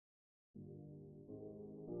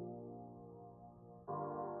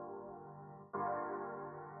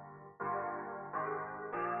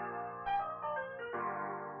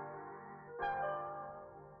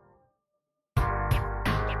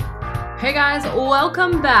Hey guys,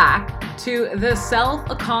 welcome back to the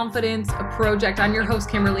Self-Confidence Project. I'm your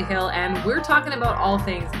host, Kimberly Hill, and we're talking about all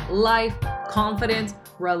things life, confidence,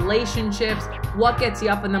 relationships, what gets you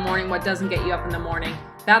up in the morning, what doesn't get you up in the morning.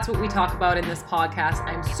 That's what we talk about in this podcast.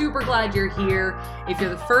 I'm super glad you're here. If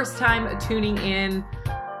you're the first time tuning in,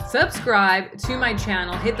 subscribe to my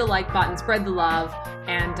channel, hit the like button, spread the love,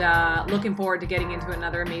 and looking forward to getting into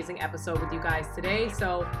another amazing episode with you guys today.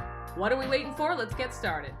 So what are we waiting for? Let's get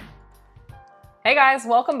started. Hey guys,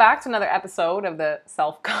 welcome back to another episode of the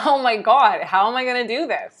Oh my God, how am I going to do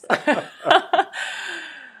this?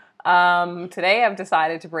 Today I've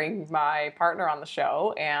decided to bring my partner on the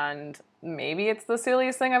show, and maybe it's the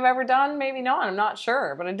silliest thing I've ever done, maybe not, I'm not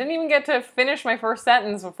sure. But I didn't even get to finish my first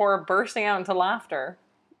sentence before bursting out into laughter.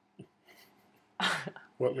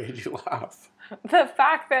 What made you laugh? The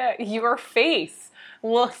fact that your face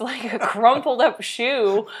looked like a crumpled up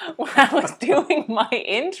shoe when I was doing my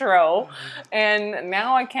intro, and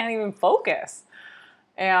now I can't even focus.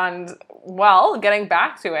 And, well, getting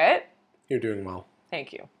back to it. You're doing well.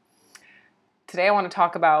 Thank you. Today I want to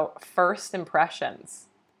talk about first impressions.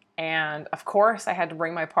 And, of course, I had to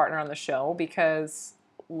bring my partner on the show because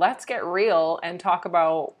let's get real and talk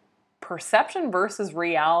about perception versus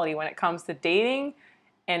reality when it comes to dating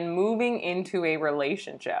and moving into a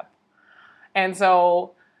relationship. And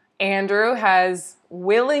so Andrew has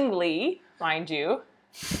willingly, mind you,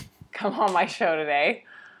 come on my show today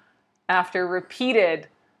after repeated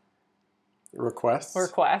requests.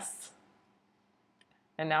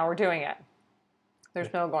 And now we're doing it.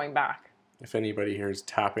 There's no going back. If anybody hears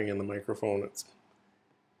tapping in the microphone, it's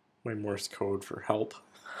my Morse code for help.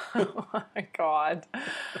 Oh my God.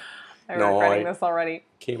 I'm regretting this already.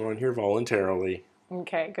 Came on here voluntarily.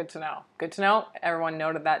 Okay, good to know. Good to know. Everyone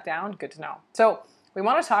noted that down. Good to know. So we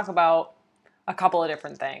want to talk about a couple of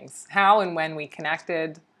different things. How and when we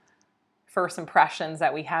connected, first impressions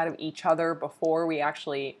that we had of each other before we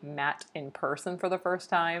actually met in person for the first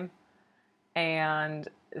time, and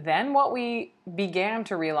then what we began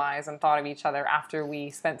to realize and thought of each other after we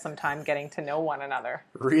spent some time getting to know one another.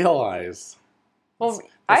 Realize? Well,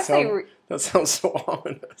 that sounds so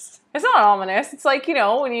ominous. It's not ominous. It's like, you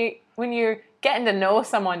know, when you're getting to know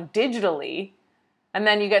someone digitally and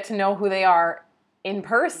then you get to know who they are in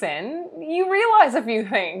person, you realize a few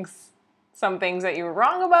things. Some things that you were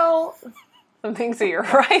wrong about, some things that you're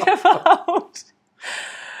right about.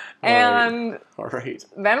 All right.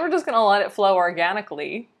 Then we're just going to let it flow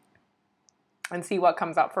organically and see what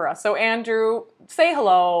comes up for us. So Andrew, say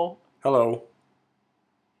hello. Hello.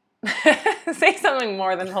 Say something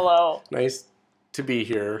more than hello. Nice to be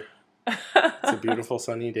here. It's a beautiful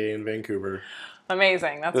sunny day in Vancouver.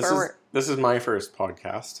 Amazing. This is my first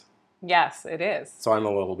podcast. Yes, it is. So I'm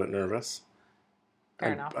a little bit nervous.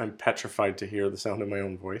 Fair enough. I'm petrified to hear the sound of my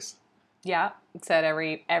own voice. Yeah, it said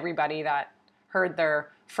everybody that heard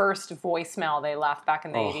their first voicemail they left back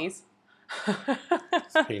in the 80s.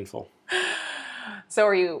 It's painful.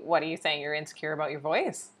 So what are you saying? You're insecure about your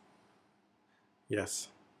voice? Yes.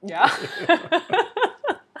 Yeah.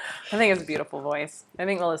 I think it's a beautiful voice. I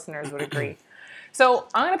think the listeners would agree. So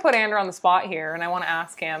I'm going to put Andrew on the spot here, and I want to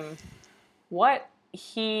ask him just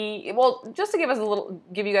to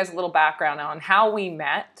give you guys a little background on how we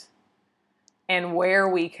met and where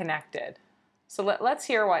we connected. So let's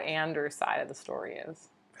hear what Andrew's side of the story is.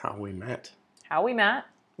 How we met,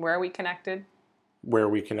 where we connected.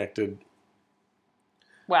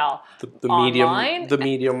 Well, the online,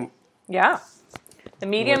 medium. Yeah. The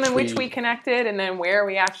medium in which we connected, and then where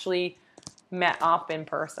we actually met up in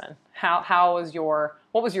person. What was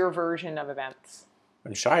your version of events?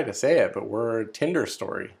 I'm shy to say it, but we're a Tinder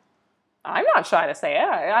story. I'm not shy to say it.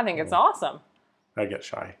 I think it's awesome. I get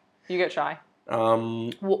shy. You get shy?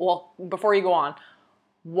 Well, before you go on,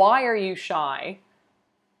 why are you shy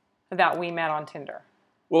that we met on Tinder?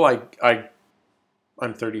 Well,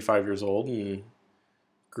 I'm 35 years old and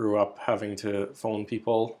grew up having to phone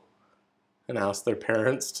people and ask their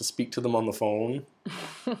parents to speak to them on the phone.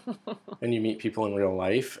 And you meet people in real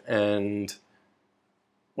life. And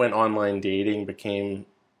when online dating became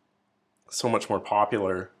so much more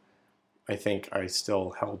popular, I think I still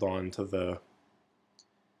held on to the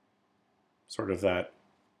sort of that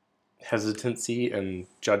hesitancy and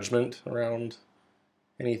judgment around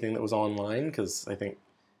anything that was online, because I think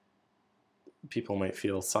people might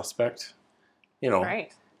feel suspect.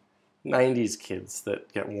 Right. 90s kids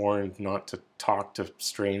that get warned not to talk to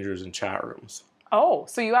strangers in chat rooms. Oh,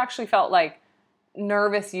 so you actually felt like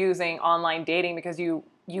nervous using online dating because you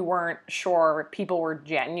weren't sure people were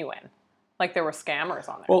genuine, like there were scammers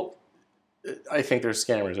on there. Well, I think there's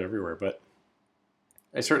scammers everywhere, but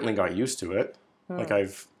I certainly got used to it. Like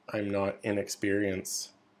I've I'm not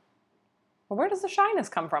inexperienced. Well, where does the shyness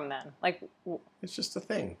come from then? Like, It's just a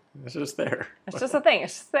thing. It's just there. it's just a thing.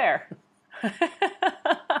 It's just there.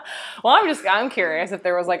 Well, I'm curious if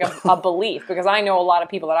there was like a belief, because I know a lot of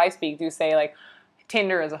people that I speak to say like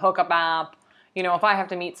Tinder is a hookup app. You know, if I have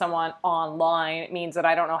to meet someone online, it means that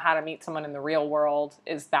I don't know how to meet someone in the real world.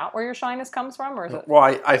 Is that where your shyness comes from, or is it? Well,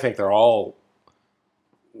 I think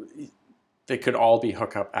they could all be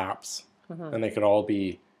hookup apps, and they could all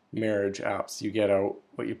be marriage apps. You get out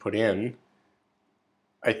what you put in.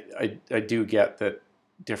 I do get that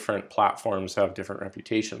different platforms have different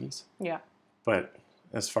reputations. Yeah. But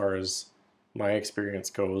as far as my experience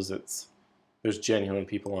goes, there's genuine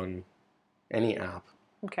people on any app.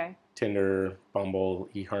 Okay. Tinder, Bumble,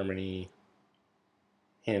 eHarmony,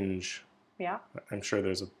 Hinge. Yeah. I'm sure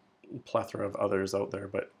there's a plethora of others out there,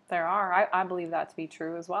 but There are. I believe that to be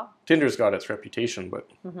true as well. Tinder's got its reputation, but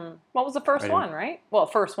What was the first one, right? Well,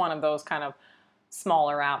 first one of those kind of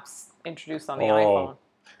smaller apps introduced on the iPhone.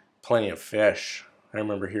 Plenty of Fish. I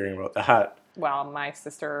remember hearing about that. Well, my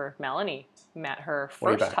sister Melanie met her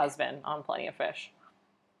Way first back. husband on Plenty of Fish.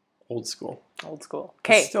 Old school. Old school. It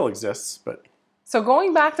Okay. still exists, but So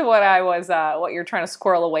going back to what you're trying to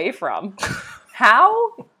squirrel away from,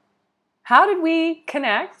 how did we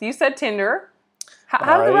connect? You said Tinder.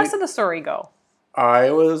 How did the rest of the story go?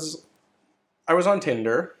 I was on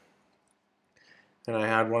Tinder, and I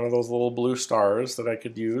had one of those little blue stars that I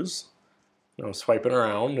could use. I was swiping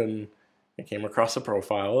around, and I came across a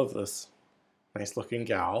profile of this nice-looking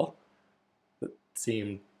gal that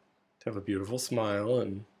seemed to have a beautiful smile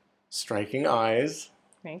and striking eyes.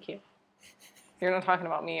 Thank you. You're not talking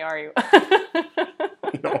about me, are you?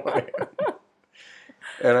 No, I am.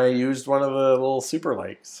 And I used one of the little super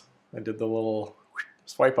likes. I did the little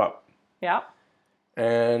swipe up. Yeah.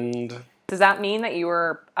 And Does that mean that you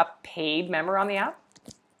were a paid member on the app?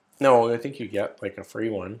 no, I think you get like a free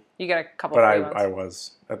one. You get a couple But free ones. I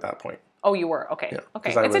was at that point. Oh, you were. Okay. Yeah, Okay.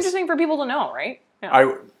 'cause I It's was- interesting for people to know, right?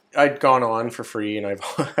 Yeah. I'd gone on for free, and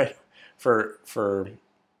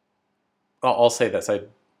I'll say this: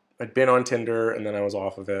 I'd been on Tinder, and then I was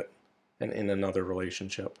off of it, and in another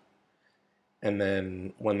relationship, and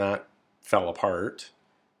then when that fell apart,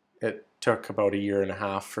 it took about 1.5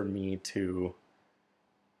 years for me to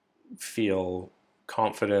feel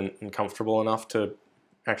confident and comfortable enough to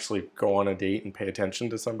actually go on a date and pay attention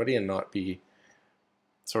to somebody and not be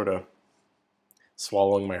sort of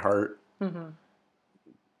swallowing my heart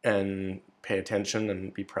and pay attention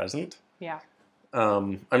and be present. Yeah.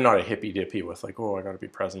 I'm not a hippy dippy with like, oh, I got to be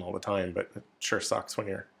present all the time, but it sure sucks when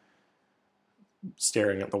you're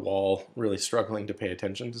staring at the wall, really struggling to pay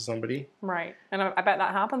attention to somebody. Right. And I bet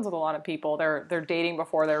that happens with a lot of people. They're dating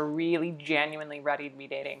before they're really genuinely ready to be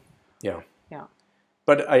dating. Yeah. Yeah.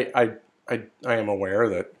 But I am aware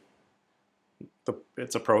that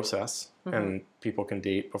it's a process, and people can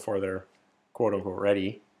date before they're quote unquote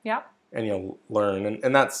ready. Yeah. And you'll learn,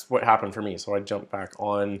 and that's what happened for me. So I jumped back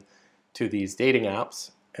on to these dating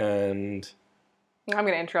apps, and I'm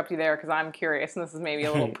going to interrupt you there because I'm curious, and this is maybe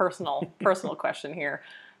a little personal question here.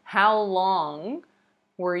 How long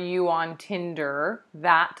were you on Tinder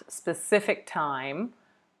that specific time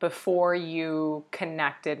before you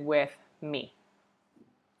connected with me?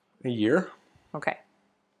 a year, Okay.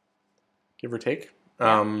 give or take.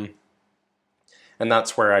 Yeah. And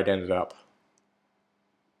that's where I'd ended up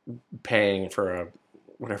paying for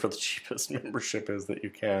whatever the cheapest membership is that you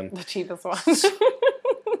can. The cheapest one.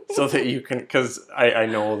 So that you can, because I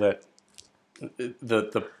know that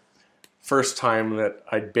the first time that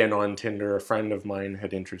I'd been on Tinder, a friend of mine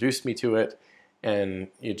had introduced me to it, and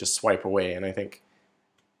you just swipe away. And I think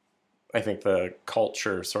the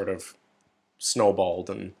culture sort of snowballed,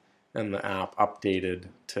 and the app updated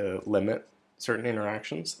to limit certain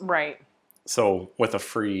interactions. Right. So with a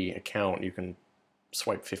free account, you can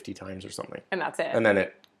swipe 50 times or something, And that's it. and then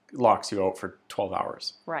it locks you out for 12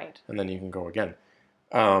 hours. Right. And then you can go again.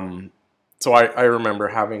 So I remember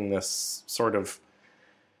having this sort of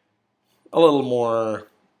a little more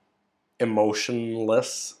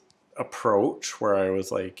emotionless approach where I was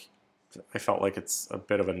like, I felt like it's a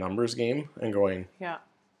bit of a numbers game, and going, Yeah.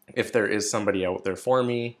 if there is somebody out there for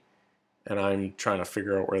me and I'm trying to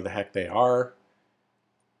figure out where the heck they are,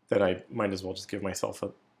 then I might as well just give myself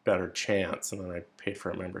a better chance. And then I paid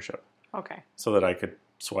for a membership Okay. so that I could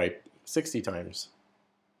swipe 60 times.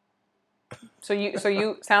 So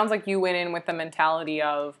you sounds like you went in with the mentality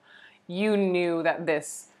of you knew that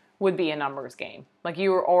this would be a numbers game. Like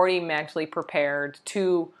you were already mentally prepared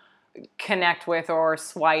to connect with or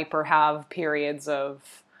swipe or have periods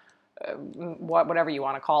of whatever you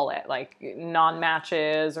want to call it, like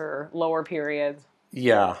non-matches or lower periods.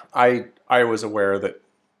 Yeah, I was aware that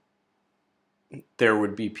there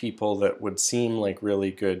would be people that would seem like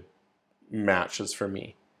really good matches for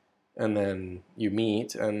me. And then you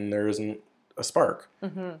meet and there isn't a spark.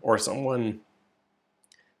 Mm-hmm. Or someone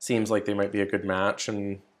seems like they might be a good match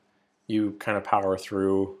and you kind of power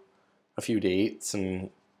through a few dates and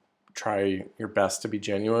try your best to be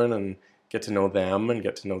genuine and get to know them and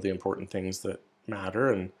get to know the important things that matter.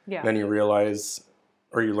 And then you realize,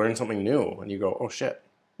 or you learn something new and you go, oh shit.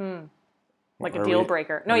 Like a deal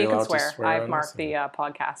breaker. No, you can swear. I've marked the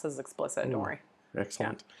podcast as explicit. Don't worry.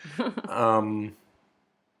 Excellent. Yeah.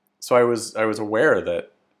 So I was aware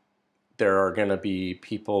that there are going to be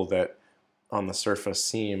people that on the surface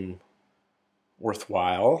seem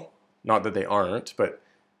worthwhile. Not that they aren't, but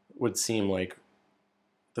would seem like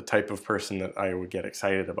the type of person that I would get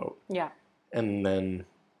excited about. Yeah. And then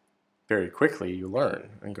very quickly you learn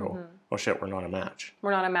and go, oh shit, we're not a match.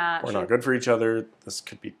 We're not a match. We're not good for each other. This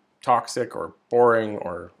could be toxic or boring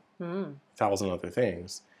or a thousand other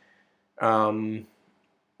things. And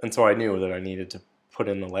so I knew that I needed to put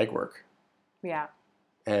in the legwork. Yeah.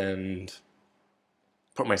 And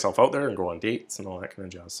put myself out there and go on dates and all that kind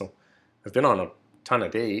of jazz. So I've been on a ton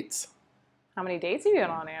of dates. How many dates have you been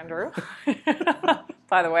on, Andrew?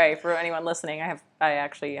 By the way, for anyone listening, I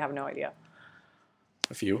actually have no idea.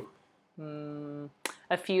 A few.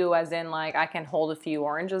 A few as in like I can hold a few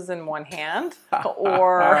oranges in one hand,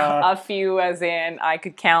 or a few as in I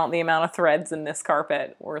could count the amount of threads in this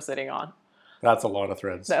carpet we're sitting on. That's a lot of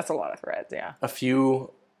threads. That's a lot of threads, yeah. A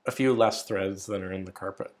few less threads than are in the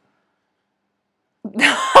carpet.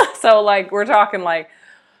 So like we're talking like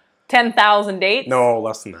 10,000 dates? No,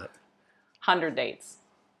 less than that. 100 dates.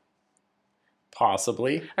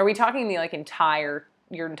 Possibly. Are we talking the like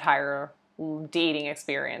your entire dating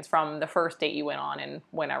experience from the first date you went on and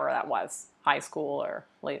whenever that was, high school or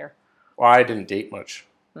later? Well, I didn't date much,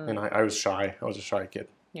 and I was shy. I was a shy kid.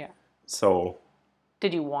 Yeah. So.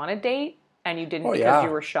 Did you want to date and you didn't because you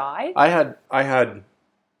were shy? I had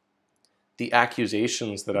the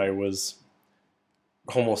accusations that I was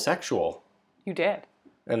homosexual. You did.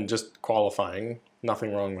 And just qualifying,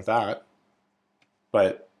 nothing wrong with that.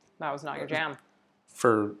 But that was not your jam.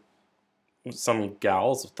 For some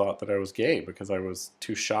gals thought that I was gay because I was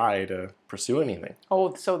too shy to pursue anything.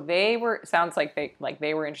 Oh, so sounds like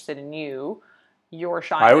they were interested in you. Your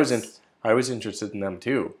shyness. I was interested in them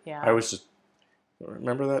too. Yeah. I was just,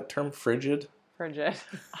 remember that term, frigid? Frigid.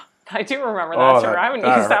 I do remember that term. I haven't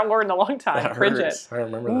used that word in a long time. That frigid. Hurts. I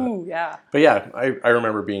remember that. Ooh, yeah. But yeah, I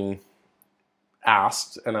remember being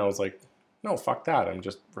asked and I was like, no, fuck that. I'm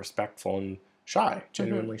just respectful and shy,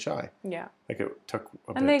 genuinely shy. Yeah. Like it took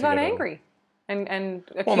a bit and they to got get angry and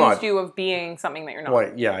accused you of being something that you're not.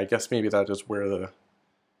 Well, yeah, I guess maybe that is where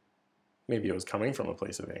maybe it was coming from a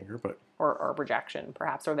place of anger, but or rejection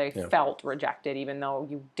perhaps, or they felt rejected even though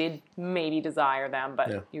you did maybe desire them,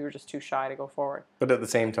 but you were just too shy to go forward. But at the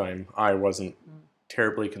same time, I wasn't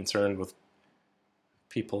terribly concerned with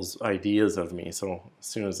people's ideas of me, so as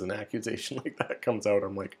soon as an accusation like that comes out,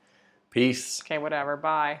 I'm like, peace. Okay, whatever,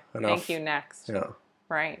 bye. Enough. Thank you, next. Yeah.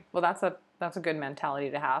 Right. Well, that's a good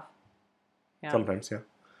mentality to have. Yeah. Sometimes, yeah.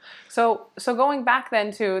 So going back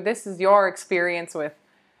then to, this is your experience with,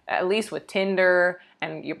 at least with Tinder,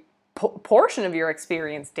 and your portion of your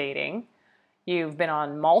experience dating. You've been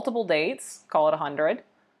on multiple dates, call it 100,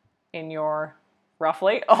 in your,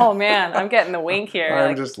 roughly. Oh man, I'm getting the wink here.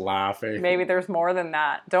 I'm just laughing. Maybe there's more than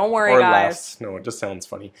that. Don't worry, or guys. Less. No, it just sounds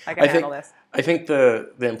funny. I can handle this. I think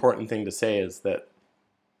the important thing to say is that,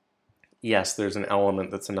 yes, there's an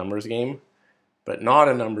element that's a numbers game, but not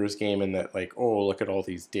a numbers game in that, like, oh, look at all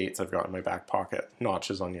these dates I've got in my back pocket,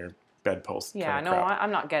 notches on your bedpost. Yeah, kind no, of crap.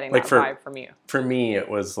 I'm not getting like that vibe from you. For me, it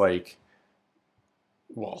was like,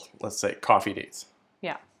 well, let's say coffee dates.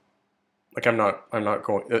 Yeah. Like I'm not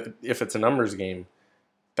going, if it's a numbers game,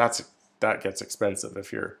 that gets expensive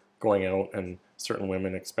if you're going out and certain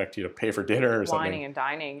women expect you to pay for dinner or something. Wining and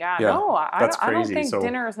dining. Yeah, no, I don't think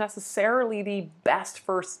dinner is necessarily the best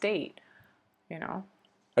first date, you know?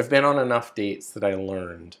 I've been on enough dates that I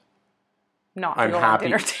learned not to go on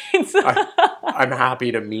dinner dates. I'm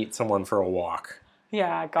happy to meet someone for a walk.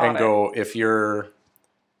 Yeah, got it. And go, if you're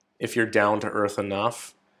down to earth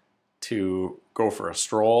enough to go for a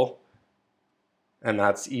stroll, and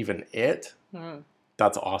that's even it,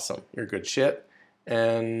 that's awesome. You're good shit.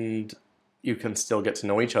 And you can still get to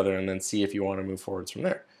know each other and then see if you want to move forwards from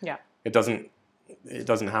there. Yeah. It doesn't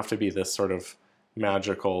have to be this sort of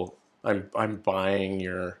magical, I'm buying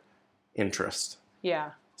your interest.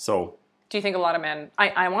 Yeah. So do you think a lot of men,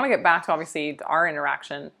 I want to get back to obviously our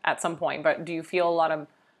interaction at some point, but do you feel a lot of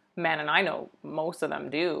men, and I know most of them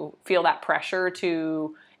do, feel that pressure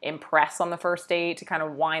to impress on the first date, to kind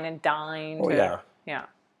of wine and dine. Oh, yeah. Yeah.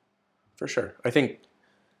 For sure. I think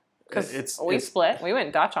Because we split. We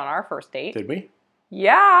went Dutch on our first date. Did we?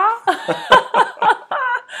 Yeah.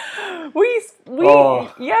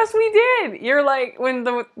 Oh. Yes, we did. You're like, when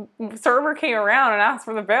the server came around and asked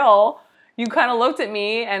for the bill, you kind of looked at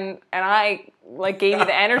me and I like gave you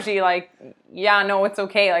the energy, like, yeah, no, it's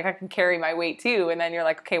okay. Like, I can carry my weight too. And then you're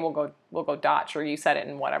like, okay, we'll go Dutch, or you said it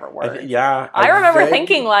in whatever word. I remember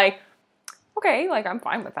thinking like, okay, like, I'm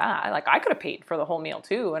fine with that. Like, I could have paid for the whole meal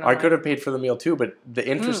too. And I could have paid for the meal too, but the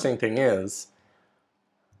interesting thing is,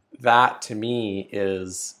 that to me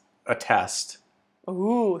is a test.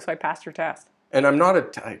 Ooh, so I passed your test. And I'm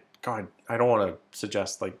not God, I don't want to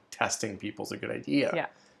suggest like testing people's a good idea. Yeah.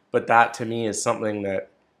 But that to me is something that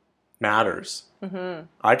matters. Mm-hmm.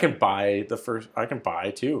 I can buy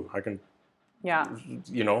too. I can,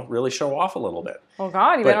 really show off a little bit. Oh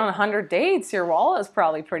God, you've been on 100 dates. Your wallet is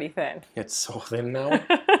probably pretty thin. It's so thin now.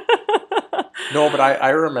 No, but I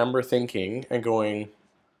remember thinking and going,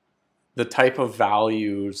 the type of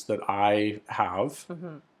values that I have,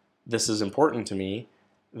 this is important to me,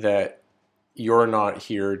 that you're not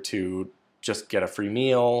here to just get a free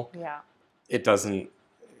meal. Yeah. It's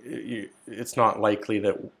not likely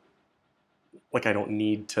that, like, I don't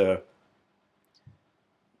need to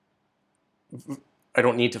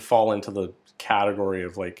fall into the category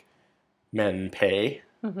of like men pay.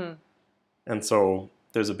 Mm-hmm. And so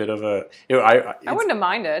there's a bit of a, I wouldn't have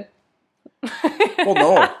minded. Well,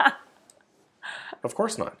 no, of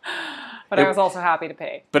course not. But I was also happy to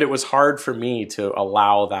pay. But it was hard for me to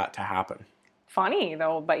allow that to happen. Funny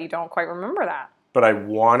though, but you don't quite remember that. But I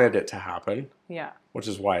wanted it to happen. Yeah. Which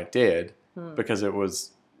is why it did, because it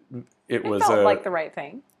was felt like the right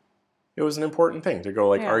thing. It was an important thing to go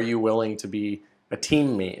like, Yeah. Are you willing to be a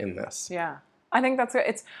teammate in this? Yeah. I think that's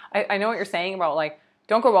it. I know what you're saying about like,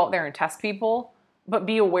 don't go out there and test people, but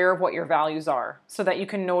be aware of what your values are so that you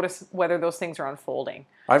can notice whether those things are unfolding.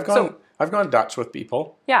 I've gone Dutch with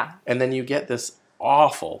people. Yeah. And then you get this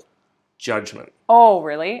awful judgment. Oh,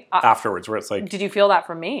 really? Afterwards, where it's like, did you feel that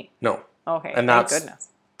from me? No. Okay. And thank goodness.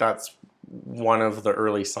 That's one of the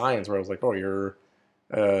early signs where I was like, oh, you're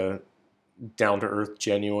down to earth,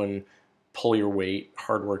 genuine, pull your weight,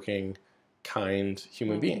 hardworking, kind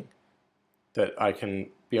human being. That I can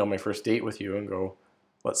be on my first date with you and go,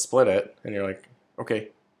 let's split it. And you're like, okay.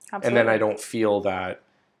 Absolutely. And then I don't feel that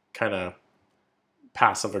kind of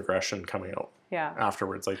passive aggression coming out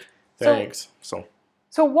afterwards. Like, thanks.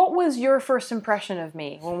 So what was your first impression of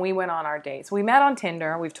me when we went on our dates? We met on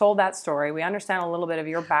Tinder. We've told that story. We understand a little bit of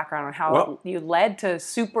your background on how you led to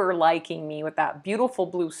super liking me with that beautiful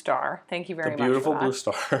blue star. Thank you very much. The beautiful for that. blue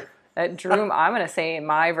star. That drew, I'm going to say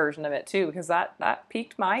my version of it too, because that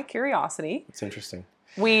piqued my curiosity. It's interesting.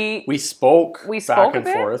 We spoke back and a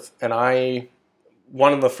bit. forth, and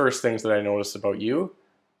one of the first things that I noticed about you,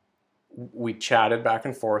 we chatted back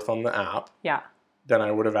and forth on the app. Yeah. Then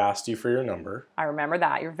I would have asked you for your number. I remember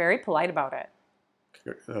that. You're very polite about it.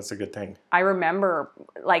 That's a good thing. I remember,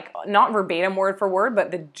 like, not verbatim word for word,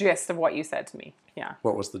 but the gist of what you said to me. Yeah.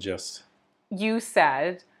 What was the gist? You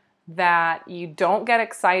said that you don't get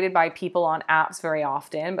excited by people on apps very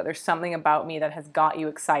often, but there's something about me that has got you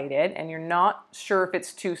excited, and you're not sure if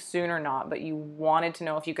it's too soon or not, but you wanted to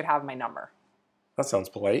know if you could have my number. That sounds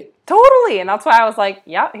polite. Totally. And that's why I was like,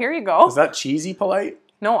 yeah, here you go. Is that cheesy polite?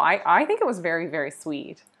 No, I think it was very, very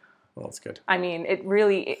sweet. Well, that's good. I mean, it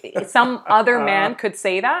really, some other man could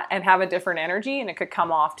say that and have a different energy, and it could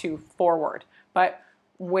come off too forward. But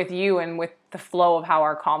with you and with the flow of how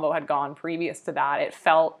our combo had gone previous to that, it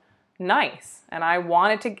felt nice. And I don't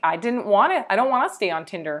want to stay on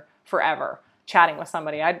Tinder forever chatting with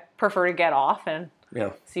somebody. I'd prefer to get off and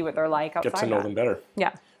see what they're like outside. Get to know them better.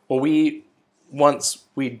 Yeah. Well, once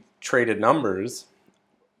we traded numbers,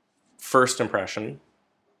 first impression,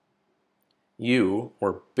 you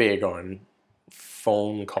were big on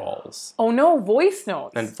phone calls. Oh no, voice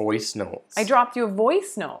notes. And voice notes. I dropped you a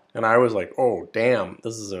voice note. And I was like, oh, damn,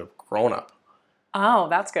 this is a grown-up. Oh,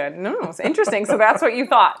 that's good. No, it's interesting. So that's what you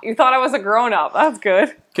thought. You thought I was a grown-up. That's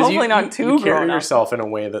good. Hopefully not too grown-up. You carry yourself in a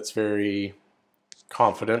way that's very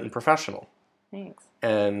confident and professional. Thanks.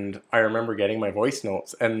 And I remember getting my voice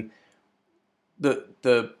notes. And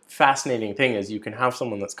the fascinating thing is you can have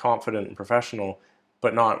someone that's confident and professional,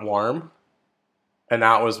 but not warm. And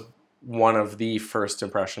that was one of the first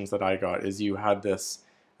impressions that I got, is you had this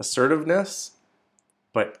assertiveness,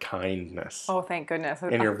 but kindness. Oh, thank goodness.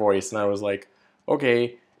 In your voice. And I was like,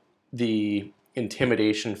 okay, the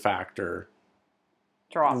intimidation factor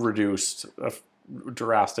reduced a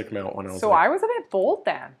drastic amount when I was I was a bit bold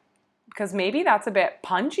then. because maybe that's a bit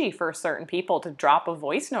punchy for certain people to drop a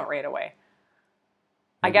voice note right away.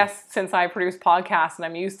 I guess since I produce podcasts and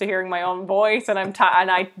I'm used to hearing my own voice and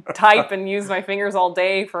I type and use my fingers all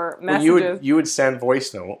day for messages. Well, you would send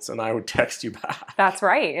voice notes and I would text you back. That's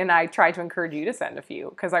right. And I tried to encourage you to send a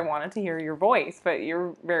few because I wanted to hear your voice, but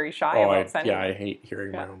you're very shy about sending. Yeah, I hate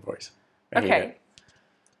hearing my own voice. I hate it.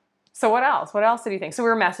 So what else? What else did you think? So we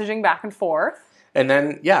were messaging back and forth. And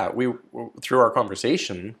then, we through our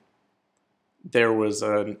conversation, there was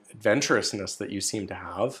an adventurousness that you seemed to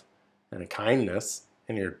have and a kindness.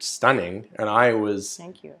 And you're stunning, and I was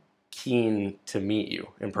Thank you. keen to meet you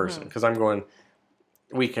in person because I'm going,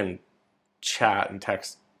 we can chat and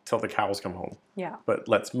text till the cows come home. Yeah. But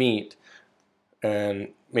let's meet and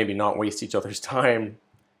maybe not waste each other's time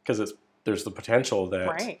because there's the potential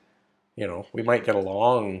that, we might get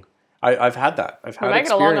along. I've had that. I've had we might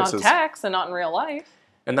get along experiences. on text and not in real life.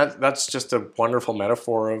 And that's just a wonderful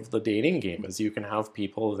metaphor of the dating game is you can have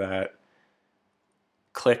people that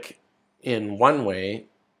click in one way,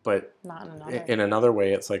 but not in another. In another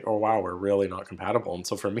way, it's like, oh wow, we're really not compatible. And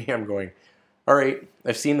so for me, I'm going, all right,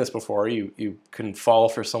 I've seen this before. You can fall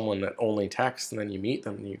for someone that only texts, and then you meet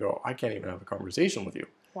them, and you go, I can't even have a conversation with you.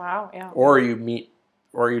 Wow, yeah. Or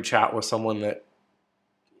you chat with someone that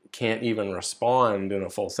can't even respond in a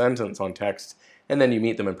full sentence on text, and then you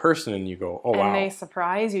meet them in person, and you go, oh wow. And they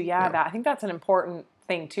surprise you. Yeah. I think that's an important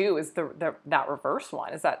thing too. Is that reverse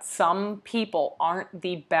one? Is that some people aren't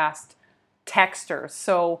the best texters,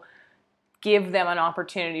 so give them an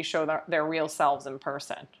opportunity to show their real selves in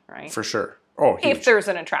person, right? For sure. Oh, huge. If there's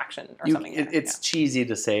an attraction or something. It's cheesy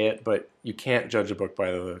to say it, but you can't judge a book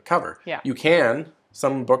by the cover. Yeah. You can.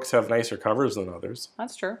 Some books have nicer covers than others.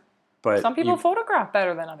 That's true. But some people photograph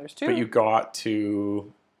better than others too. But you got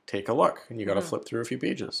to take a look, and you got to flip through a few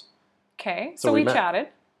pages. Okay, so we chatted.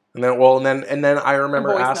 And then I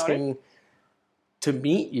remember asking to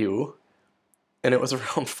meet you. And it was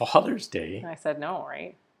around Father's Day. And I said no,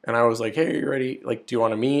 right? And I was like, hey, are you ready? Like, do you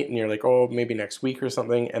want to meet? And you're like, oh, maybe next week or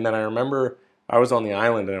something. And then I remember I was on the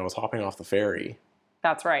island and I was hopping off the ferry.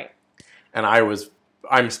 That's right. And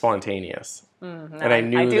I'm spontaneous. And I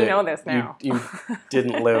knew I do know this now. You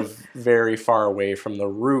didn't live very far away from the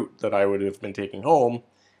route that I would have been taking home.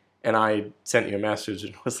 And I sent you a message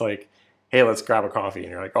and was like, hey, let's grab a coffee. And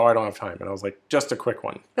you're like, oh, I don't have time. And I was like, just a quick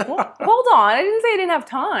one. Well, hold on. I didn't say I didn't have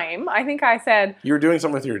time. I think I said... You were doing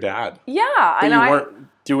something with your dad. Yeah. But you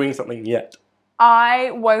weren't doing something yet.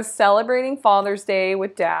 I was celebrating Father's Day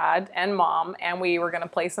with Dad and Mom, and we were going to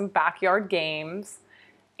play some backyard games.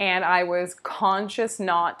 And I was conscious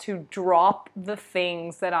not to drop the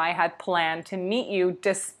things that I had planned to meet you,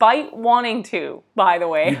 despite wanting to, by the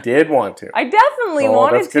way. You did want to. I definitely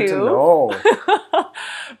wanted that's good to know.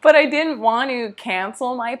 But I didn't want to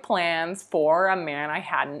cancel my plans for a man I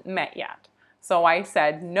hadn't met yet. So I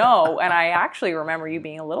said no, and I actually remember you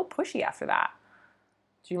being a little pushy after that.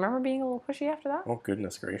 Do you remember being a little pushy after that? Oh,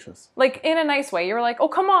 goodness gracious. Like, in a nice way. You were like, oh,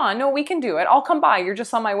 come on. No, we can do it. I'll come by. You're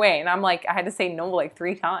just on my way. And I'm like, I had to say no like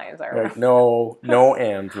 3 times. I remember. Like, no,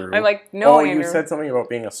 Andrew. I'm like, no, Andrew. You said something about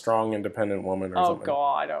being a strong, independent woman or something. Oh,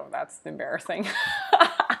 God. Oh, that's embarrassing.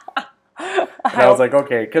 And I was like,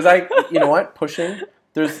 okay. Because you know what? Pushing.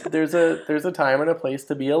 There's a time and a place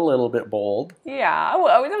to be a little bit bold. Yeah. Well,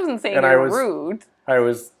 I wasn't saying you were rude. I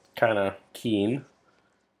was kind of keen.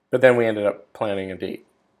 But then we ended up planning a date.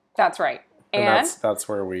 That's right. And that's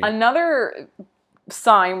where we... Another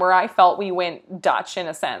sign where I felt we went Dutch in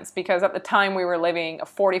a sense, because at the time we were living a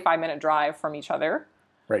 45-minute drive from each other.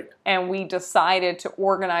 Right. And we decided to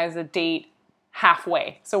organize a date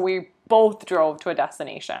halfway. So we both drove to a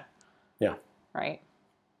destination. Yeah. Right?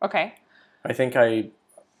 Okay. I think I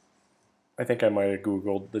might have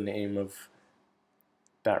Googled the name of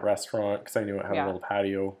that restaurant because I knew it had a little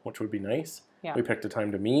patio, which would be nice. Yeah. We picked a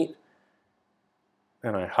time to meet,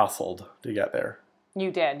 and I hustled to get there.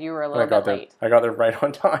 You did. You were a little bit late. I got there right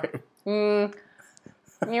on time. You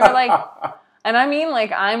were like, and I mean,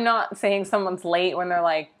 like, I'm not saying someone's late when they're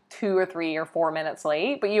like 2 or 3 or 4 minutes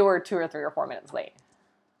late, but you were 2 or 3 or 4 minutes late.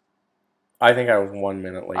 I think I was 1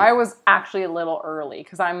 minute late. I was actually a little early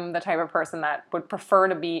because I'm the type of person that would prefer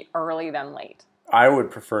to be early than late. I would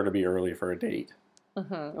prefer to be early for a date.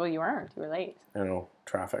 Mm-hmm. Well, you weren't. You were late. I know,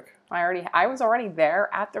 traffic. I was already there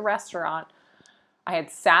at the restaurant. I had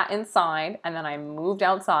sat inside, and then I moved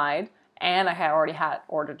outside, and I had already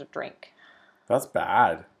ordered a drink. That's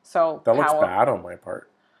bad. So that looks bad on my part.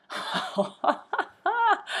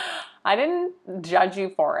 I didn't judge you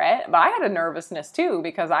for it, but I had a nervousness too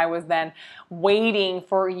because I was then waiting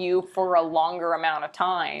for you for a longer amount of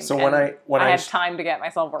time. So when I had time to get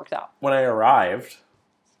myself worked up. When I arrived,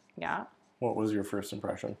 yeah, What was your first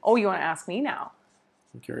impression? Oh, you want to ask me now?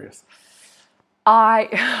 I'm curious.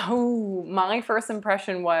 My first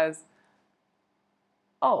impression was,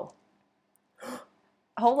 oh,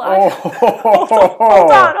 hold on. Oh.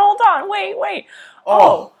 Hold on. Wait.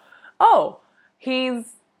 Oh,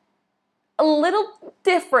 he's a little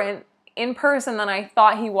different in person than I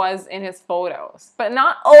thought he was in his photos. But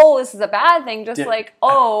not, this is a bad thing, just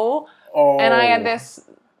Oh. And I had this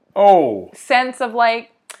sense of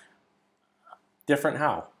like, different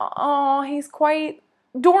how? he's quite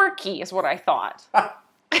dorky is what I thought.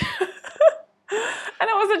 And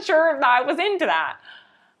I wasn't sure if I was into that.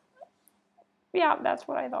 Yeah, that's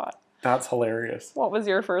what I thought. That's hilarious. What was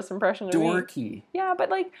your first impression of me? Dorky. Yeah, but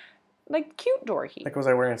like cute dorky. Like, was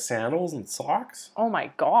I wearing sandals and socks? Oh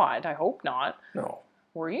my God, I hope not. No.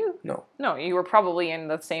 Were you? No. No, you were probably in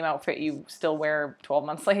the same outfit you still wear 12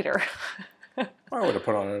 months later. I would have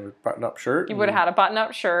put on a button-up shirt. You would have had a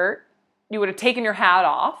button-up shirt. You would have taken your hat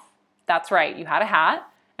off. That's right, you had a hat,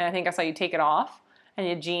 and I think I saw you take it off, and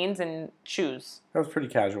you had jeans and shoes. That was pretty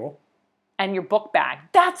casual. And your book bag.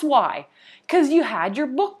 That's why. Because you had your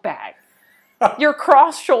book bag. Your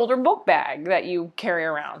cross-shoulder book bag that you carry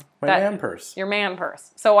around. Man purse. Your man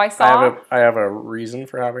purse. So I saw... I have a reason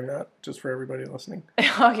for having that, just for everybody listening.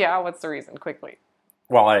 Oh yeah, what's the reason? Quickly.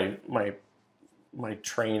 Well, my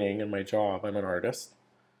training and my job, I'm an artist.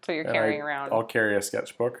 So you're carrying around... I'll carry a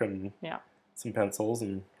sketchbook and some pencils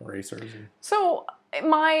and erasers. So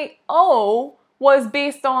my O was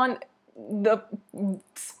based on the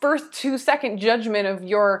first 2-second judgment of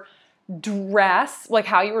your dress, like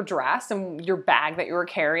how you were dressed and your bag that you were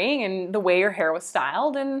carrying and the way your hair was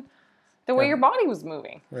styled and the way your body was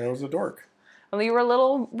moving. I was a dork. Well, you were a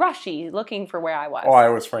little rushy looking for where I was. Oh, I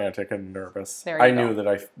was frantic and nervous. I knew that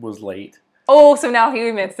I was late. Oh, so now he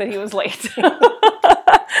admits that he was late.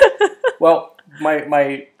 Well,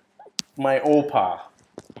 my opa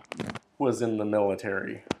was in the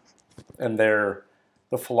military, and the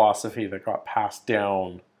philosophy that got passed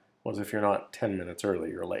down was if you're not 10 minutes early,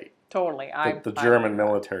 you're late. Totally. The German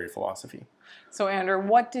military philosophy. So, Andrew,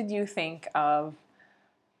 what did you think of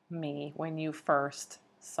me when you first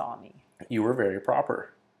saw me? You were very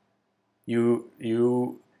proper.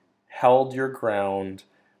 You held your ground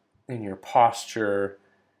in your posture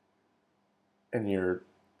and your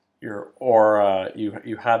aura.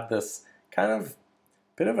 You had this kind of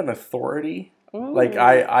bit of an authority. Ooh. Like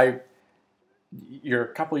you're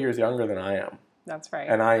a couple years younger than I am. That's right.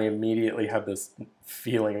 And I immediately had this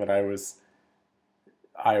feeling that I was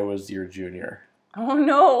your junior. Oh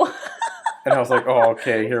no. And I was like, oh,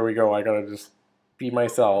 okay, here we go. I gotta just be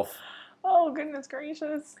myself. Oh goodness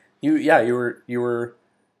gracious. You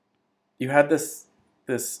had this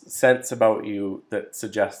sense about you that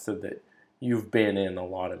suggested that you've been in a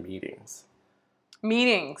lot of meetings.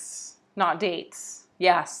 Meetings, not dates.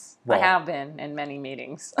 Yes, well, I have been in many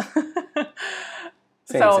meetings.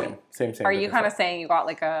 Same. Are you kind of saying you got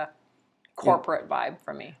like a corporate vibe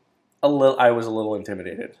from me? I was a little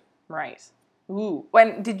intimidated. Right. Ooh.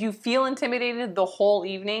 When did you feel intimidated the whole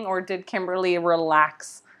evening, or did Kimberly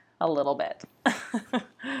relax a little bit?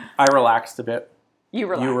 I relaxed a bit. You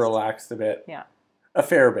relaxed a bit. Yeah. A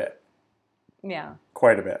fair bit. Yeah.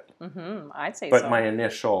 Quite a bit. Mm-hmm. I'd say but so. But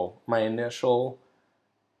my initial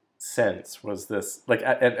sense was this, like,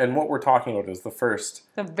 and what we're talking about is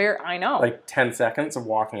I know. Like 10 seconds of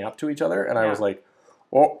walking up to each other, and I was like,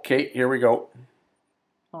 okay, here we go.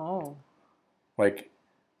 Oh. Like,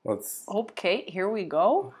 let's... Okay, here we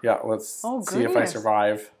go? Yeah, let's see if I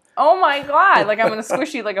survive. Oh my God, like I'm going to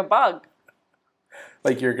squish you like a bug.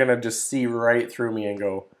 Like you're going to just see right through me and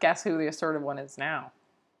go... Guess who the assertive one is now?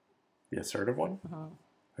 The assertive one? Uh-huh.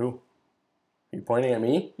 Who? Are you pointing at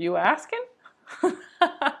me? You asking?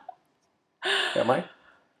 Am I?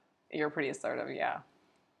 You're pretty assertive, yeah.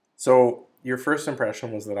 So your first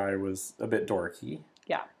impression was that I was a bit dorky.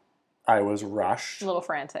 Yeah. I was rushed. A little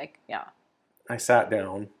frantic, yeah. I sat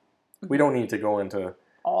down. We don't need to go into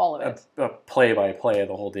all of it. A play-by-play of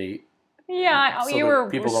the whole date. Yeah, you were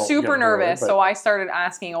super nervous, so I started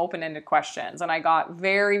asking open-ended questions, and I got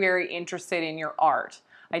very, very interested in your art.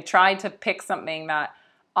 I tried to pick something that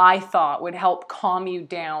I thought would help calm you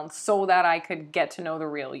down so that I could get to know the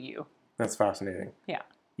real you. That's fascinating. Yeah.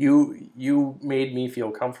 You made me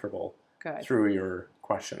feel comfortable good. Through your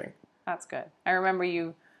questioning. That's good. I remember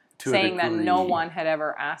you saying that no one had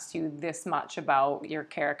ever asked you this much about your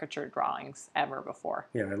caricature drawings ever before.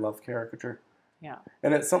 Yeah, I love caricature. Yeah.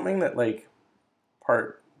 And it's something that, like,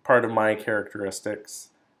 part of my characteristics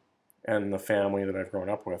and the family that I've grown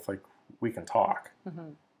up with, like, we can talk.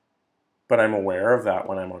 Mm-hmm. But I'm aware of that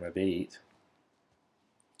when I'm on a date.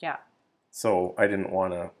 Yeah. So I didn't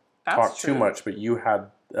want to talk too much, but you had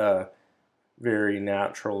a very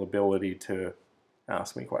natural ability to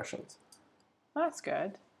ask me questions. That's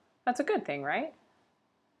good. That's a good thing, right?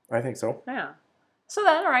 I think so. Yeah. So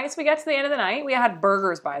then, all right, so we get to the end of the night. We had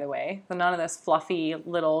burgers, by the way. So none of this fluffy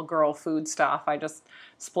little girl food stuff. I just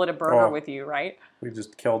split a burger with you, right? We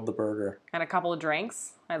just killed the burger. And a couple of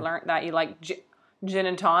drinks. I learned that you like gin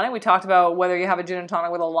and tonic. We talked about whether you have a gin and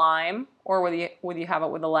tonic with a lime or whether you have it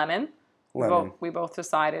with a lemon. Lemon. We both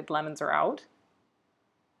decided lemons are out.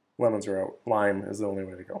 Lemons are out. Lime is the only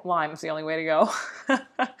way to go. Lime is the only way to go.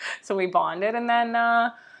 So we bonded, and then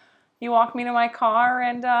you walked me to my car,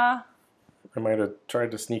 and I might have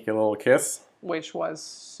tried to sneak a little kiss. which was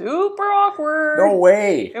super awkward. No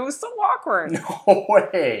way. It was so awkward. No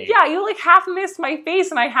way. Yeah, you like half missed my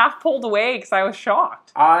face, and I half pulled away because I was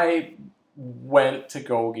shocked. I went to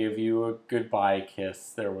go give you a goodbye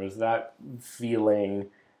kiss. There was that feeling,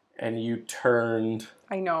 and you turned.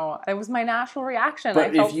 I know. It was my natural reaction.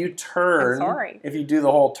 But if you turn, I'm sorry. if you do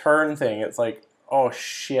the whole turn thing, it's like, oh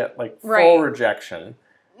shit, like full Right. rejection.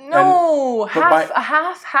 No, And-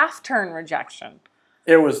 half turn rejection.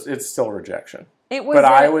 It's still rejection. It was. But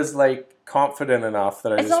I was like confident enough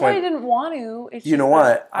that I It's just not went. that I didn't want to. It's You know just what?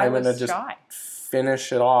 that I'm was gonna just shy.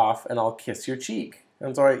 finish it off, and I'll kiss your cheek.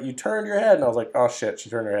 And so you turned your head, and I was like, oh shit, she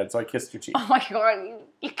turned her head, so I kissed your cheek. Oh my god,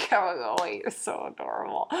 you can't go away. You're so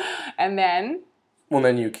adorable. And then, Well,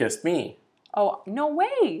 then you kissed me. oh no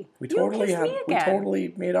way! We You totally kissed me we again.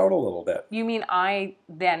 totally made out a little bit. You mean I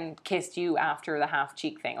then kissed you after the half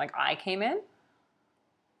cheek thing? Like I came in?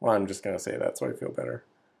 Well, I'm just gonna say that so I feel better.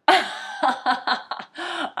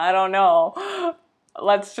 I don't know.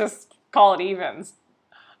 Let's just call it evens.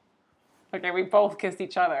 Okay, we both kissed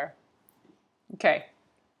each other. Okay.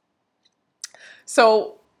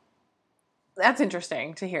 So that's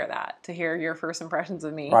interesting to hear that, to hear your first impressions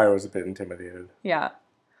of me. I was a bit intimidated. Yeah.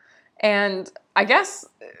 And I guess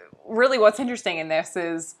really what's interesting in this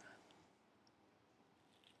is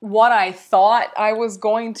what I thought I was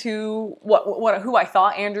going to, who I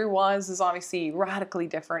thought Andrew was is obviously radically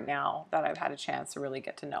different now that I've had a chance to really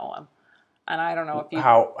get to know him. And I don't know if you...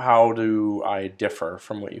 How do I differ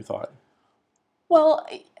from what you thought? Well,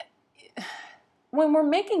 when we're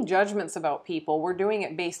making judgments about people, we're doing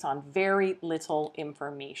it based on very little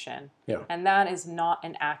information. Yeah. And that is not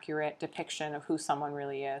an accurate depiction of who someone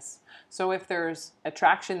really is. So if there's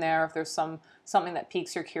attraction there, if there's something that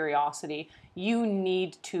piques your curiosity, you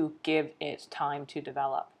need to give it time to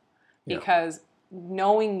develop. Yeah. Because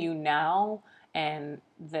knowing you now and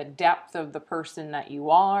the depth of the person that you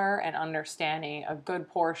are and understanding a good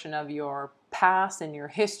portion of your past and your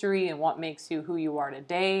history and what makes you who you are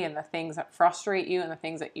today and the things that frustrate you and the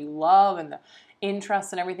things that you love and the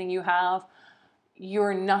interests and everything you have,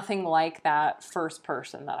 you're nothing like that first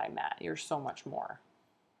person that I met. You're so much more.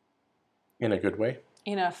 In a good way?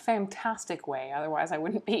 In a fantastic way. Otherwise, I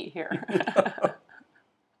wouldn't be here.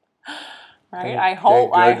 Right? I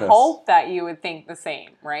hope that you would think the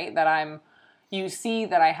same, right? That you see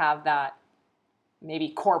that I have that maybe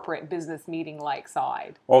corporate business meeting like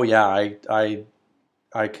side. Oh yeah,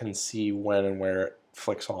 I can see when and where it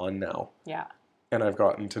flicks on now. Yeah. And I've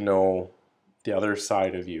gotten to know the other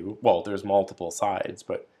side of you. Well, there's multiple sides,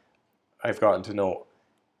 but I've gotten to know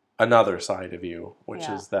another side of you, which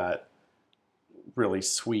is that really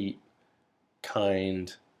sweet,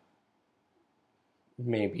 kind,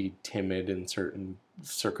 maybe timid in certain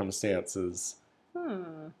circumstances,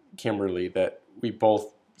 Kimberly, that we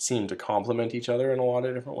both seem to complement each other in a lot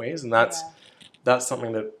of different ways. And that's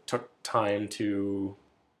something that took time to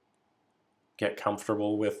get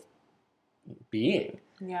comfortable with being.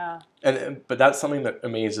 Yeah. But that's something that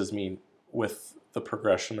amazes me with the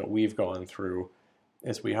progression that we've gone through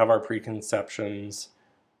is we have our preconceptions,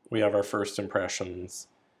 we have our first impressions,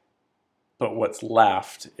 but what's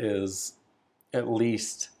left is at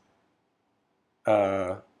least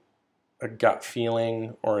a gut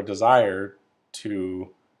feeling or a desire to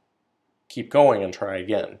keep going and try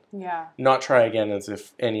again. Yeah. Not try again as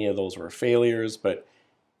if any of those were failures, but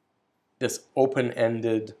this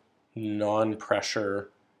open-ended, non-pressure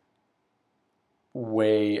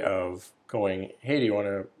way of going, hey, do you want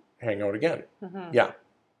to hang out again? Mm-hmm. Yeah.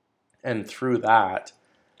 And through that,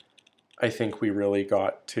 I think we really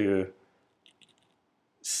got to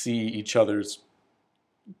see each other's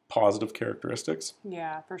positive characteristics.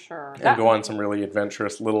 Yeah, for sure. And go on some really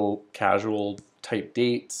adventurous little casual type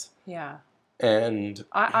dates. Yeah. And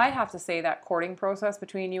I have to say that courting process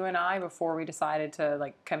between you and I before we decided to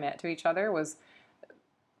like commit to each other was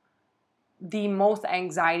the most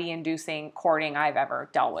anxiety-inducing courting I've ever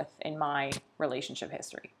dealt with in my relationship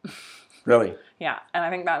history. Really? Yeah. And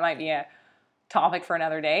I think that might be a topic for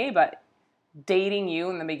another day, but dating you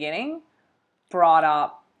in the beginning brought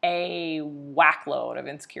up a whackload of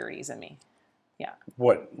insecurities in me. Yeah.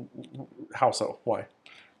 How so? Why?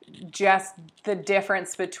 Just the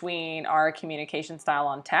difference between our communication style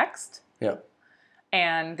on text. Yeah.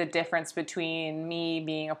 And the difference between me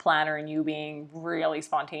being a planner and you being really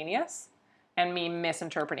spontaneous, and me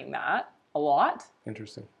misinterpreting that a lot.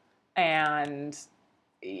 Interesting. And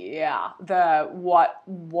yeah,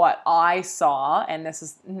 what I saw, and this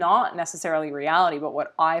is not necessarily reality, but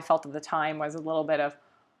what I felt at the time was a little bit of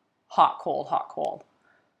hot, cold.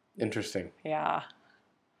 Interesting. Yeah.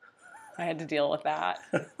 I had to deal with that.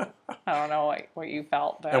 I don't know what you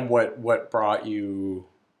felt. But. And what brought you,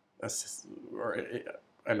 or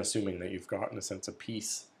I'm assuming that you've gotten a sense of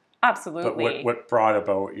peace. Absolutely. But what brought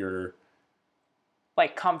about your...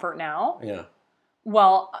 Like comfort now? Yeah.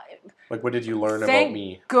 Well... Like what did you learn about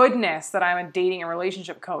me? Thank goodness that I'm a dating and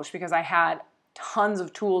relationship coach, because I had tons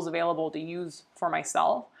of tools available to use for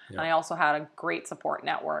myself. Yeah. And I also had a great support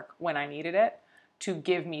network when I needed it to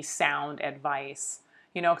give me sound advice.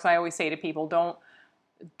 You know, because I always say to people,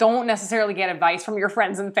 don't necessarily get advice from your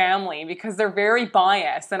friends and family because they're very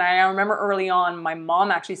biased. And I remember early on my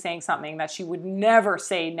mom actually saying something that she would never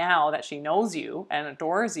say now that she knows you and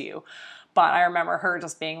adores you. But I remember her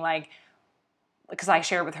just being like, because I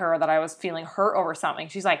shared with her that I was feeling hurt over something.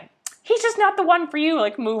 She's like, he's just not the one for you,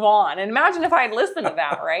 like move on. And imagine if I had listened to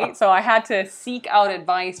that, right? So I had to seek out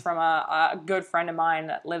advice from a good friend of mine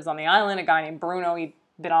that lives on the island, a guy named Bruno. He'd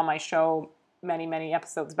been on my show many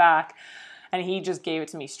episodes back, and he just gave it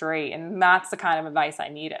to me straight, and that's the kind of advice I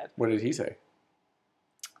needed. What did he say?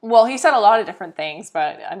 Well, he said a lot of different things,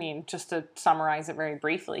 but I mean, just to summarize it very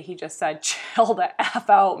briefly, he just said, chill the F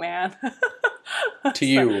out, man. To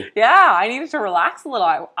you. Yeah, I needed to relax a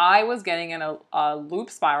little. I was getting in a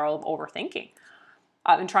loop spiral of overthinking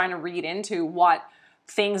and trying to read into what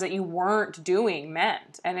things that you weren't doing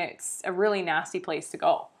meant, and it's a really nasty place to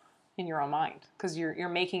go in your own mind, because you're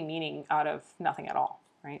making meaning out of nothing at all,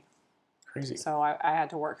 right? Crazy. So I had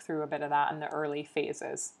to work through a bit of that in the early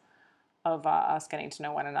phases of us getting to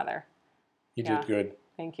know one another. You did good.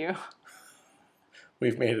 Thank you.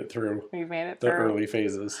 We've made it through. The early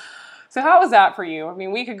phases. So how was that for you? I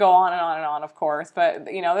mean, we could go on and on and on, of course,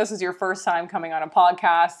 but you know, this is your first time coming on a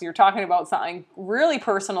podcast. You're talking about something really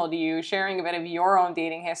personal to you, sharing a bit of your own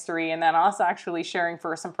dating history, and then us actually sharing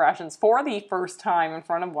first impressions for the first time in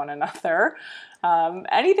front of one another.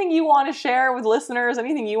 Anything you want to share with listeners?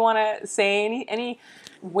 Anything you want to say? Any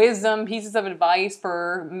wisdom, pieces of advice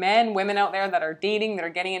for men, women out there that are dating, that are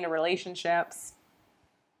getting into relationships?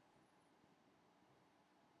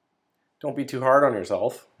 Don't be too hard on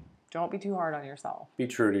yourself. Don't be too hard on yourself. Be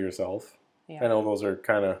true to yourself. Yeah. I know those are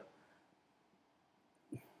kind of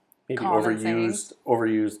maybe Common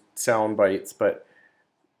overused sound bites, but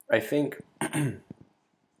I think,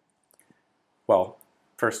 well,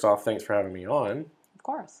 first off, thanks for having me on. Of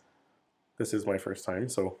course. This is my first time,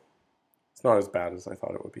 so it's not as bad as I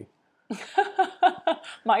thought it would be.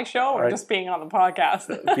 My show or just being on the podcast?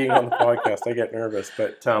 Being on the podcast, I get nervous,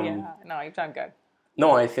 but... yeah, no, you've done good.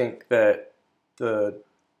 No, I think that the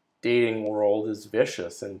dating world is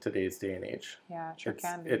vicious in today's day and age. Yeah, it sure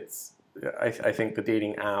can be. I think the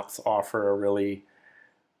dating apps offer a really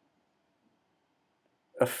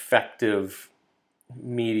effective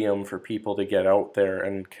medium for people to get out there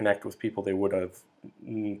and connect with people they would have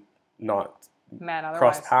not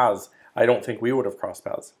crossed paths. I don't think we would have crossed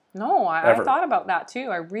paths. No, I thought about that too.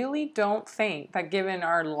 I really don't think that given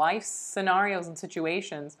our life scenarios and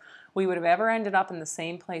situations, we would have ever ended up in the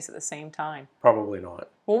same place at the same time. Probably not.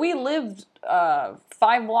 Well, we lived 5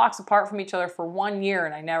 blocks apart from each other for 1 year,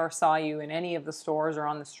 and I never saw you in any of the stores or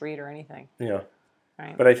on the street or anything. Yeah.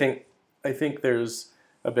 Right. But I think there's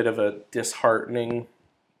a bit of a disheartening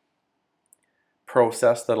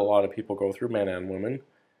process that a lot of people go through, men and women.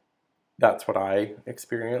 That's what I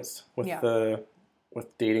experienced with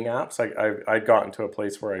with dating apps. I'd gotten to a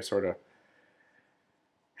place where I sort of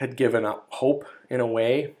had given up hope in a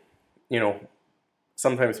way. You know,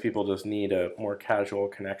 sometimes people just need a more casual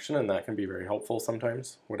connection, and that can be very helpful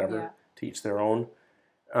sometimes, whatever, to each their own.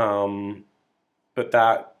 But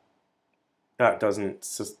that doesn't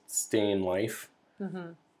sustain life.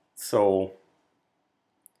 Mm-hmm. So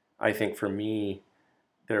I think for me,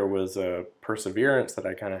 there was a perseverance that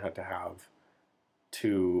I kind of had to have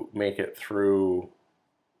to make it through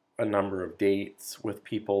a number of dates with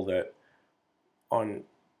people that on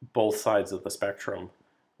both sides of the spectrum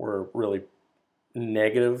were really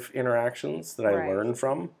negative interactions that I learned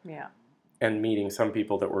from. Yeah. And meeting some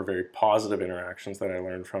people that were very positive interactions that I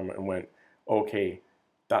learned from and went, okay,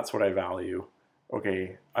 that's what I value.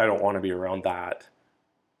 okay, I don't want to be around that.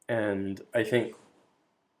 And I think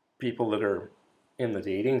people that are in the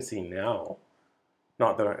dating scene now,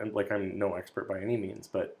 not that I'm no expert by any means,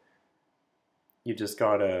 but you just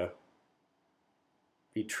gotta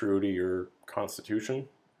be true to your constitution.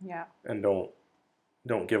 Yeah. And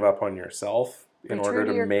don't give up on yourself in order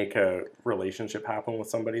to make a relationship happen with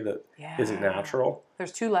somebody that isn't natural.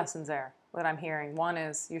 There's two lessons there that I'm hearing. One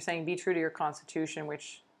is you're saying be true to your constitution,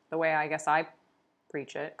 which the way I guess I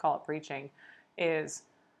preach it, call it preaching, is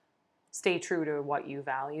stay true to what you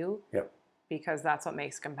value. Yep. Because that's what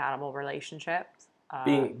makes compatible relationships.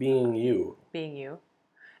 Being you. Being you.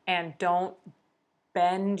 And don't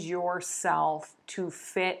bend yourself to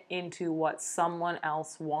fit into what someone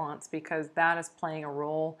else wants, because that is playing a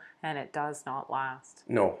role and it does not last.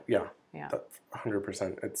 No, yeah.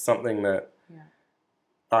 100%. It's something that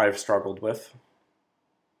I've struggled with.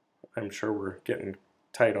 I'm sure we're getting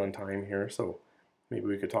tight on time here, so maybe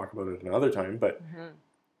we could talk about it another time, but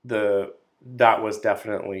that was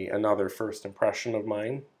definitely another first impression of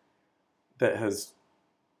mine that has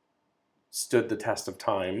stood the test of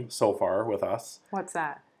time so far with us. What's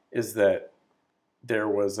that? Is that there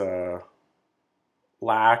was a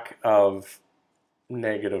lack of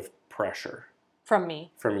negative pressure. From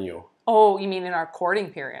me? From you. Oh, you mean in our courting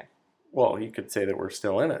period? Well, you could say that we're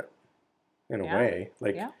still in it, in a way.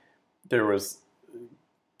 Like, there was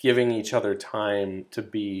giving each other time to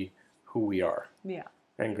be who we are. Yeah.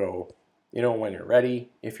 And go, when you're ready,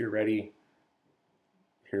 if you're ready,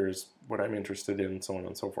 here's what I'm interested in, so on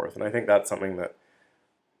and so forth. And I think that's something that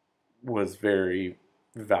was very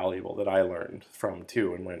valuable that I learned from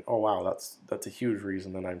too, and went, oh wow, that's a huge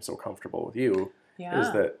reason that I'm so comfortable with you. Yeah.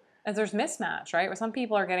 Is that and there's mismatch, right? Where some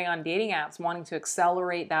people are getting on dating apps wanting to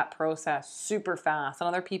accelerate that process super fast, and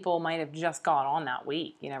other people might have just got on that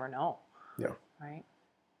week. You never know. Yeah. Right.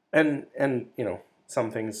 And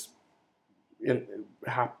some things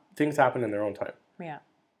things happen in their own time. Yeah.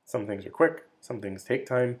 Some things are quick, some things take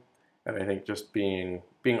time, and I think just being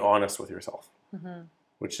honest with yourself,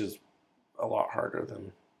 which is a lot harder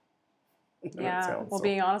than it sounds. Well,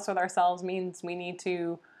 being honest with ourselves means we need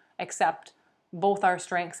to accept both our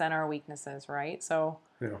strengths and our weaknesses, right? So,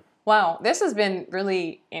 wow, this has been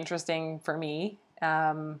really interesting for me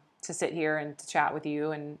to sit here and to chat with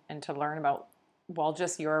you and to learn about, well,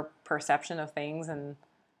 just your perception of things and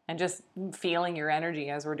just feeling your energy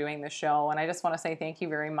as we're doing this show. And I just want to say thank you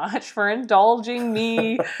very much for indulging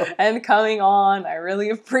me and coming on. I really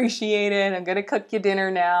appreciate it. I'm going to cook you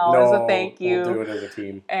dinner now as a thank you. We'll do it as a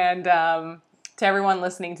team. And to everyone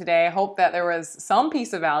listening today, I hope that there was some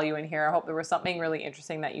piece of value in here. I hope there was something really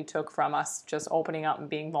interesting that you took from us just opening up and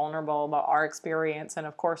being vulnerable about our experience. And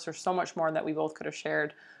of course, there's so much more that we both could have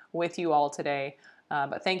shared with you all today.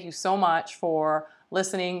 But thank you so much for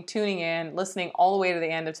listening, tuning in, listening all the way to the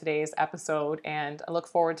end of today's episode. And I look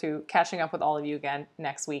forward to catching up with all of you again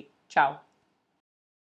next week. Ciao.